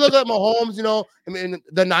 Well, you look at Mahomes. I mean,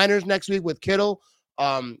 the Niners next week with Kittle,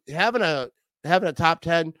 having a top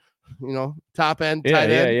 10, top end tight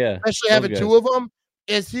end, especially having 2 of them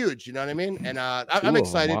is huge. You know what I mean? And I'm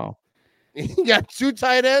excited. Wow. You got 2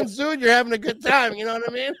 tight ends, dude. You're having a good time. You know what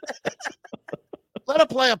I mean? Let a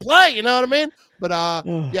play. You know what I mean? But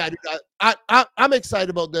yeah, dude, I'm excited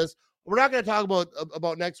about this. We're not going to talk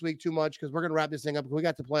about next week too much because we're going to wrap this thing up. We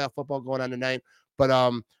got the playoff football going on tonight, but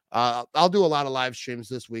I'll do a lot of live streams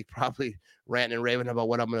this week, probably ranting and raving about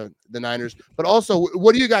the Niners. But also,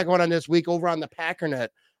 what do you got going on this week over on the Packernet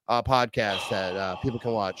podcast that people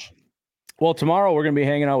can watch? Well, tomorrow we're going to be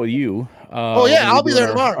hanging out with you. I'll be there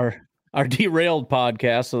tomorrow. Our derailed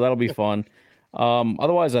podcast, so that'll be fun.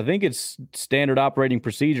 Otherwise, I think it's standard operating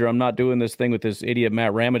procedure. I'm not doing this thing with this idiot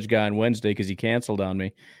Matt Ramage guy on Wednesday because he canceled on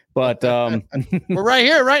me. But we're right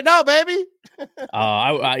here, right now, baby.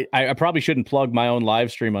 I probably shouldn't plug my own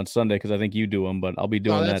live stream on Sunday because I think you do them, but I'll be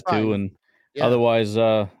doing that fine too. And otherwise,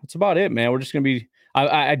 that's about it, man. We're just gonna be.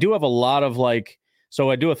 I do have a lot of so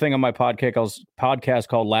I do a thing on my podcast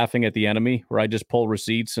called Laughing at the Enemy, where I just pull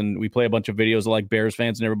receipts and we play a bunch of videos of like Bears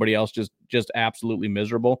fans and everybody else just absolutely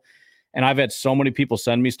miserable. And I've had so many people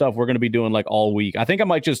send me stuff. We're going to be doing like all week. I think I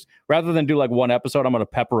might just, rather than do like one episode, I'm going to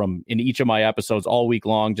pepper them in each of my episodes all week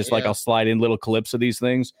long. Just like I'll slide in little clips of these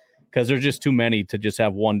things because there's just too many to just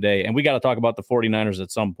have one day. And we got to talk about the 49ers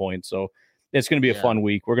at some point. So it's going to be a fun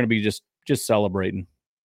week. We're going to be just celebrating.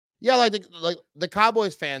 Yeah, like the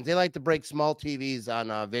Cowboys fans, they like to break small TVs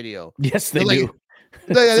on video. Yes, they do.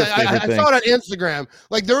 I saw it on Instagram.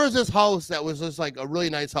 Like there was this house that was just like a really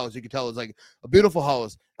nice house. You could tell it was like a beautiful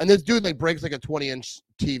house. And this dude like breaks like a 20-inch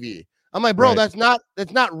TV. I'm like, bro, that's not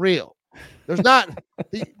real. There's not.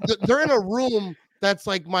 They're in a room that's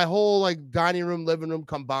like my whole like dining room, living room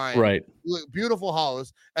combined. Right. Beautiful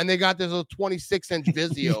house, and they got this little 26-inch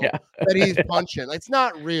Vizio that he's punching. It's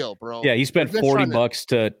not real, bro. Yeah, he spent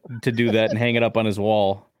 $40 to do that and hang it up on his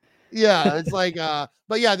wall. Yeah, it's like,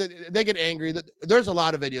 but yeah, they get angry. There's a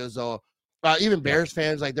lot of videos though. Even Bears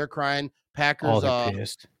fans, like they're crying. Packers, they're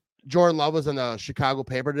pissed. Jordan Love was in the Chicago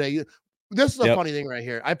paper today. This is a funny thing right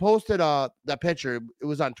here. I posted that picture. It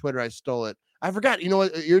was on Twitter. I stole it. I forgot. You know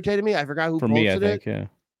what irritated me? I forgot who posted it.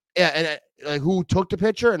 Yeah, and like who took the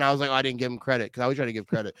picture, and I was like, I didn't give him credit because I always try to give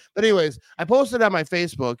credit. But anyways, I posted it on my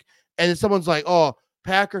Facebook, and someone's like, "Oh,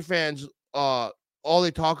 Packer fans all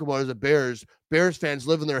they talk about is the Bears. Bears fans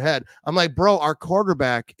live in their head. I'm like, bro, our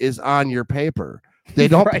quarterback is on your paper. They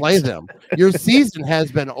don't play them. Your season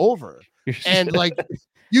has been over. And like,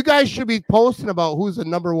 you guys should be posting about who's the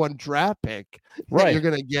number 1 draft pick that you're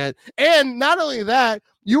going to get. And not only that,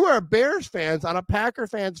 you are Bears fans on a Packer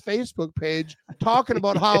fans Facebook page talking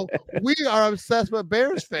about how we are obsessed with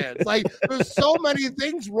Bears fans. Like, there's so many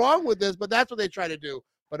things wrong with this, but that's what they try to do.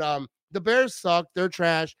 But the Bears suck. They're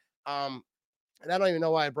trash. And I don't even know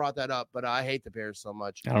why I brought that up, but I hate the Bears so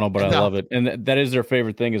much. I don't know, but I love it. And that is their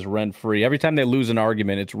favorite thing, is rent-free. Every time they lose an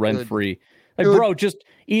argument, it's rent-free. Like, bro, just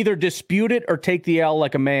either dispute it or take the L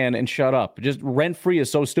like a man and shut up. Just rent-free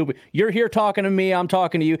is so stupid. You're here talking to me, I'm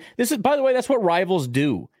talking to you. This is, by the way, that's what rivals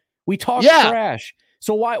do. We talk trash.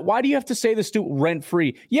 So why do you have to say this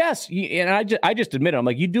rent-free? Yes, and I just admit it. I'm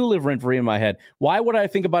like, you do live rent-free in my head. Why would I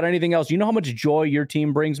think about anything else? You know how much joy your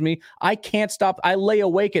team brings me? I can't stop. I lay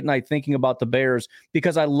awake at night thinking about the Bears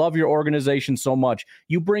because I love your organization so much.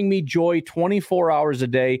 You bring me joy 24 hours a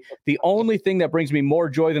day. The only thing that brings me more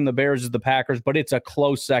joy than the Bears is the Packers, but it's a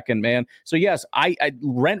close second, man. So yes, I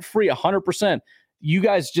rent-free 100%. You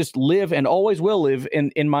guys just live and always will live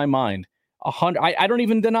in my mind. 100. I don't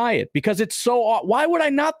even deny it because it's so. Why would I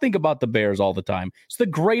not think about the Bears all the time? It's the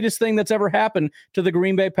greatest thing that's ever happened to the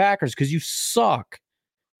Green Bay Packers because you suck.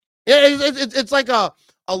 Yeah, it's like a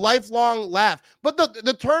lifelong laugh. But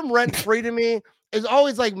the term rent free to me is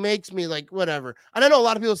always like makes me like whatever. And I know a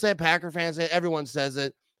lot of people say Packer fans say everyone says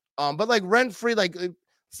it. But like rent free, like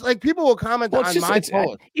people will comment on my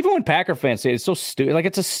post. Even when Packer fans say it, it's so stupid. Like,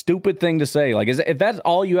 it's a stupid thing to say. Like, if that's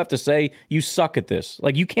all you have to say, you suck at this.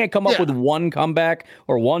 Like, you can't come up with one comeback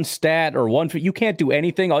or one stat or one. You can't do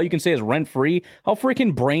anything. All you can say is rent free. How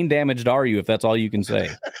freaking brain damaged are you if that's all you can say?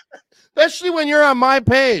 Especially when you're on my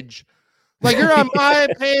page. Like, you're on my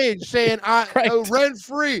page saying rent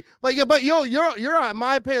free. Like, but you're on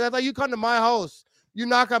my page. That's like you come to my house. You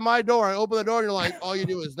knock on my door, I open the door, and you're like, all you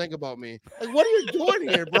do is think about me. Like, what are you doing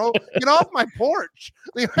here, bro? Get off my porch.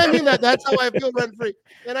 Like, I mean, that's how I feel rent-free.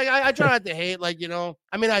 And I try not to hate, like,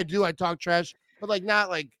 I mean, I do. I talk trash, but, like, not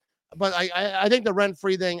like – but I think the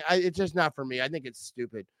rent-free thing, it's just not for me. I think it's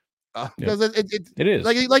stupid. Because it is.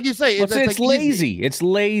 Like you say. It's like lazy. It's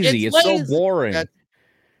lazy. It's so boring. It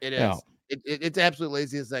is. Yeah. It's absolutely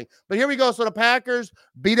laziest thing. But here we go. So the Packers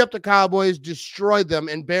beat up the Cowboys, destroyed them,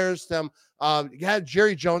 embarrassed them. You had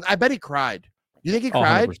Jerry Jones. I bet he cried. You think he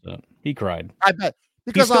cried? 100%. He cried. I bet.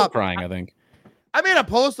 Because he's still crying, I think. I made a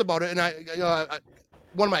post about it, and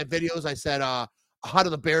one of my videos, I said, how do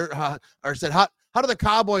the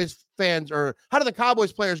Cowboys fans or how do the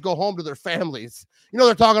Cowboys players go home to their families?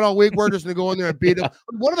 They're talking all week. We're just going to go in there and beat them.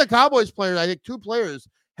 One of the Cowboys players, I think 2 players,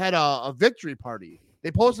 had a victory party. They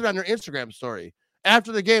posted on their Instagram story.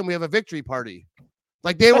 After the game, we have a victory party.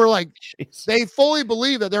 Like, they were like, they fully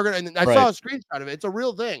believe that they're going to, I saw a screenshot of it. It's a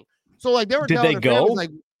real thing. So, like, they were telling their families, like,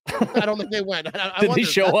 I don't think they went. Did they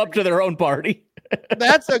show up to their own party?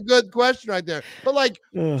 That's a good question right there. But, like,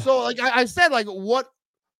 so, like, I said, like,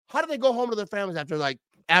 how do they go home to their families after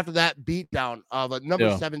that beatdown of a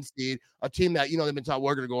number 7 seed, a team that, they've been taught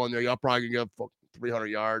we're going to go in there. Y'all probably going to give 300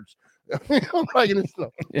 yards. I'm probably going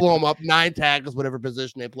to blow them up, 9 tackles, whatever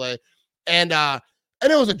position they play. And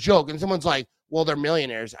it was a joke. And someone's like, well, they're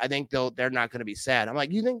millionaires. I think they're not going to be sad. I'm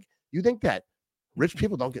like, you think that rich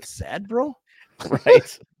people don't get sad, bro?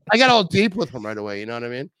 Right. I got all deep with him right away. You know what I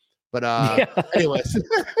mean? But anyways,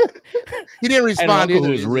 he didn't respond. I had an uncle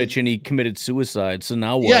who was rich and he committed suicide. So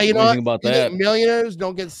now what? Yeah, you know what? About that? Millionaires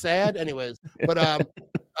don't get sad, anyways. But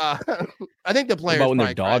I think the players. About when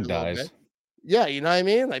their dog dies. Yeah, you know what I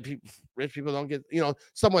mean? Like, rich people don't get.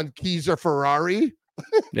 Someone keys a Ferrari.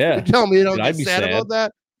 Yeah, you tell me you don't get sad about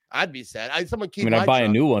that. I'd be sad. I'd buy a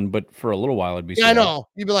new one, but for a little while I'd be sad. I know.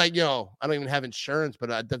 You'd be like, I don't even have insurance, but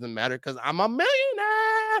it doesn't matter because I'm a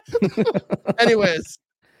millionaire. Anyways,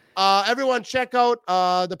 everyone check out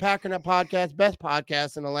the Packernet podcast, best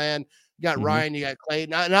podcast in the land. You got Ryan, you got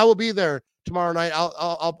Clayton, and I will be there tomorrow night.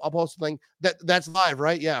 I'll post a link. That's live,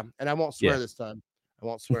 right? Yeah, and I won't swear this time. I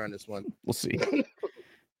won't swear on this one. We'll see.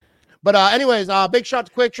 But anyways, big shout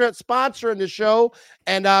to Quick Trip sponsoring the show.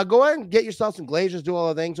 And go ahead and get yourself some glaziers, do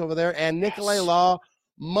all the things over there. And Nicolay Law,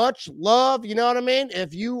 much love. You know what I mean?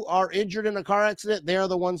 If you are injured in a car accident, they're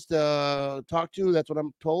the ones to talk to. That's what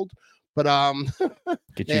I'm told. But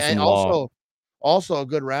get you some law. Also a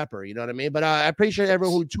good rapper, you know what I mean? But I appreciate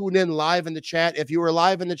everyone who tuned in live in the chat. If you were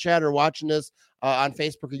live in the chat or watching this on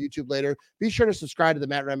Facebook or YouTube later, be sure to subscribe to the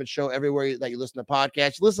Matt Ramage Show everywhere that you listen to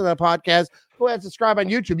podcasts. You listen to a podcast, go ahead and subscribe on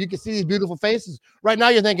YouTube. You can see these beautiful faces. Right now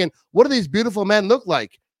you're thinking, what do these beautiful men look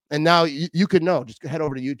like? And now you can know. Just head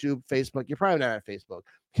over to YouTube, Facebook. You're probably not on Facebook.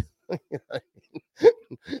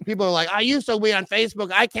 People are like, I used to be on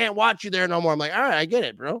Facebook. I can't watch you there no more. I'm like, all right, I get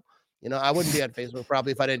it, bro. I wouldn't be on Facebook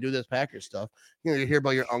probably if I didn't do this Packers stuff. You hear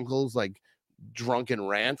about your uncles like drunken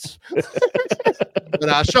rants. But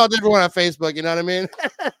I'll show it to everyone on Facebook. You know what I mean?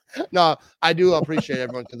 No, I do appreciate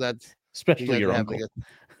everyone because that's especially your uncle.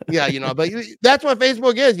 Yeah, but that's what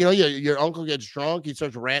Facebook is. Your uncle gets drunk. He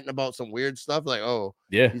starts ranting about some weird stuff. Like, oh,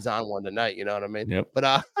 yeah, he's on one tonight. You know what I mean? Yep.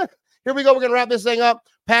 But here we go. We're going to wrap this thing up.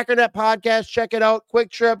 Packernet podcast. Check it out. Quick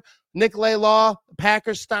Trip. Nick Law.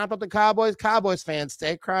 Packers stomped up the Cowboys. Cowboys fans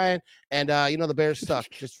stay crying. And, the Bears suck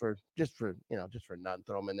just for nothing.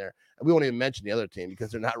 Throw them in there. And we won't even mention the other team because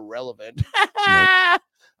they're not relevant. Nope.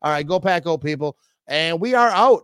 All right. Go Pack, go people. And we are out.